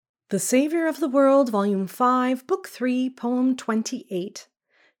The Saviour of the World, Volume 5, Book 3, Poem 28.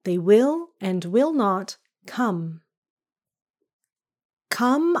 They will and will not come.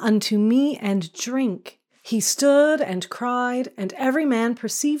 Come unto me and drink. He stood and cried, and every man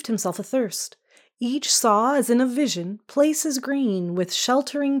perceived himself athirst. Each saw, as in a vision, places green, with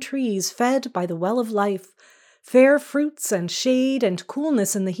sheltering trees fed by the well of life, fair fruits and shade and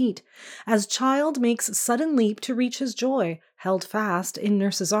coolness in the heat, as child makes sudden leap to reach his joy, held fast in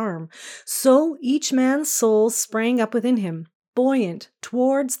nurse's arm, so each man's soul sprang up within him, buoyant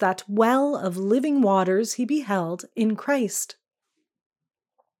towards that well of living waters he beheld in Christ.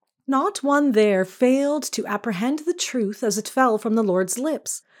 Not one there failed to apprehend the truth as it fell from the Lord's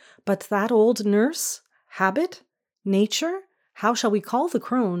lips, but that old nurse, habit, nature, how shall we call the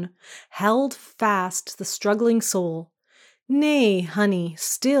crone, held fast the struggling soul. Nay, honey,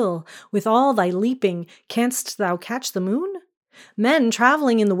 still, with all thy leaping, canst thou catch the moon? Men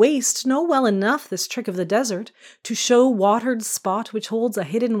travelling in the waste know well enough this trick of the desert, to show watered spot which holds a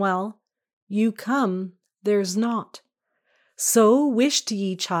hidden well. You come, there's not. So wished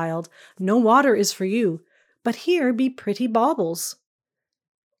ye, child, no water is for you, but here be pretty baubles.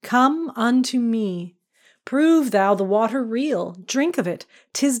 Come unto me. Prove thou the water real, drink of it,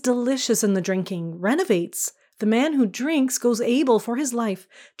 'tis delicious in the drinking, renovates. The man who drinks goes able for his life,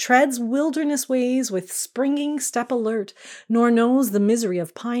 treads wilderness ways with springing step alert, nor knows the misery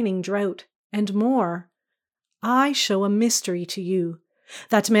of pining drought, and more. I show a mystery to you.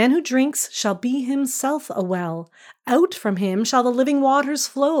 That man who drinks shall be himself a well. Out from him shall the living waters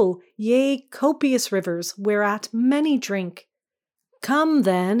flow, yea, copious rivers, whereat many drink. Come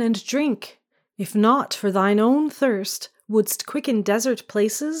then and drink. If not for thine own thirst, wouldst quicken desert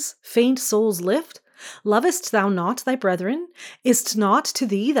places, faint souls lift? Lovest thou not thy brethren? Is't not to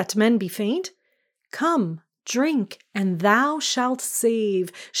thee that men be faint? Come, drink, and thou shalt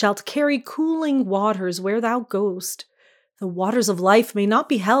save, shalt carry cooling waters where thou goest. The waters of life may not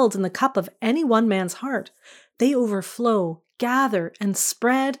be held in the cup of any one man's heart. They overflow, gather, and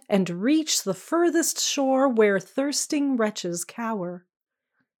spread, and reach the furthest shore where thirsting wretches cower.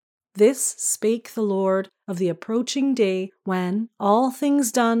 This spake the Lord of the approaching day when, all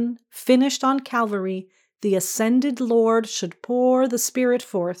things done, finished on Calvary, the ascended Lord should pour the Spirit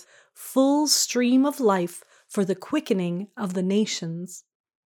forth, full stream of life, for the quickening of the nations.